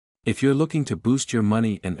If you're looking to boost your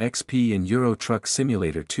money and XP in Euro Truck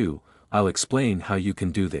Simulator 2, I'll explain how you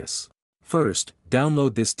can do this. First,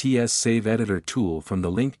 download this ETS Save Editor tool from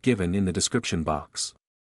the link given in the description box.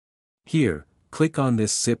 Here, click on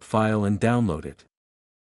this zip file and download it.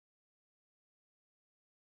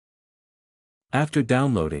 After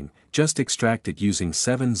downloading, just extract it using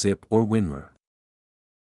 7-zip or WinRAR.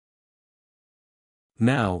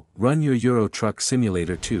 Now, run your Euro Truck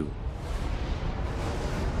Simulator 2.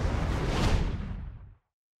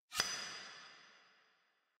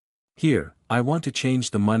 Here, I want to change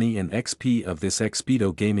the money and XP of this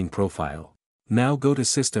Expedo gaming profile. Now go to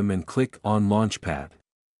System and click on Launchpad.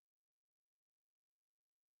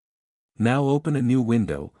 Now open a new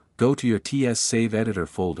window, go to your ETS Save Editor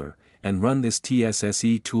folder, and run this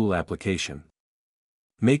ETS-SE tool application.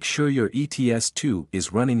 Make sure your ETS2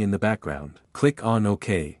 is running in the background. Click on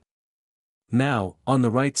OK. Now, on the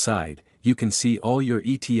right side, you can see all your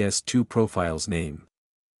ETS2 profiles name.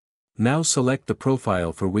 Now select the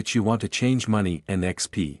profile for which you want to change money and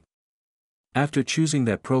XP. After choosing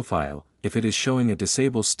that profile, if it is showing a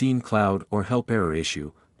disable Steam Cloud or help error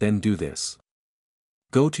issue, then do this.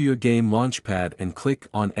 Go to your game Launchpad and click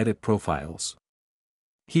on Edit Profiles.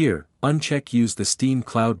 Here, uncheck Use the Steam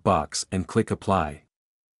Cloud box and click Apply.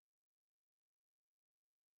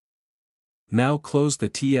 Now close the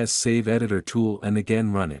ETS Save Editor tool and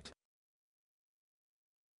again run it.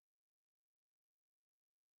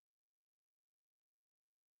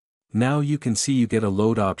 Now you can see you get a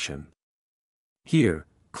load option. Here,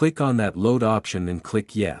 click on that load option and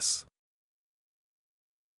click Yes.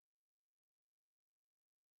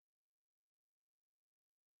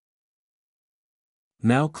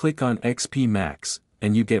 Now click on XP Max,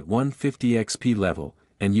 and you get 150 XP level,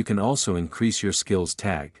 and you can also increase your skills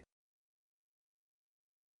tag.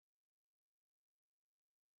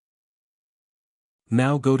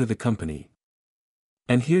 Now go to the company.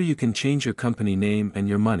 And here you can change your company name and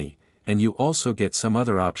your money, and you also get some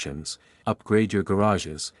other options, upgrade your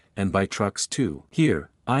garages, and buy trucks too. Here,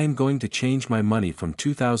 I am going to change my money from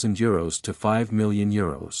 2,000 euros to 5 million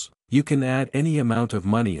euros. You can add any amount of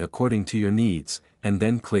money according to your needs, and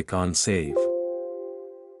then click on Save.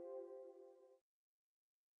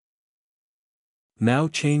 Now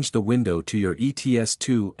change the window to your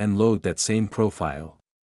ETS2 and load that same profile.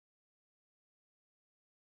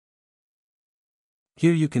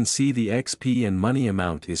 Here you can see the XP and money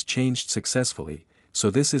amount is changed successfully, so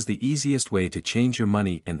this is the easiest way to change your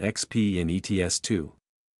money and XP in ETS2.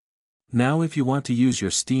 Now if you want to use your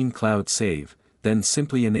Steam Cloud save, then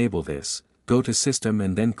simply enable this, go to System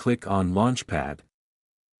and then click on Launchpad.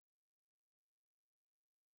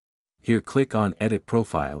 Here click on Edit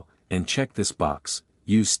Profile, and check this box,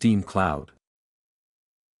 Use Steam Cloud.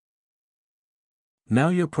 Now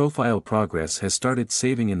your profile progress has started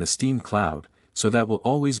saving in the Steam Cloud, so that will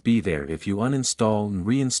always be there if you uninstall and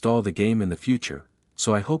reinstall the game in the future.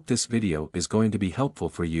 So I hope this video is going to be helpful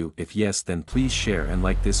for you. If yes, then please share and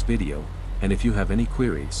like this video, and if you have any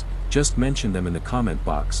queries, just mention them in the comment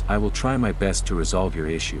box. I will try my best to resolve your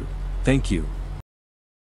issue. Thank you.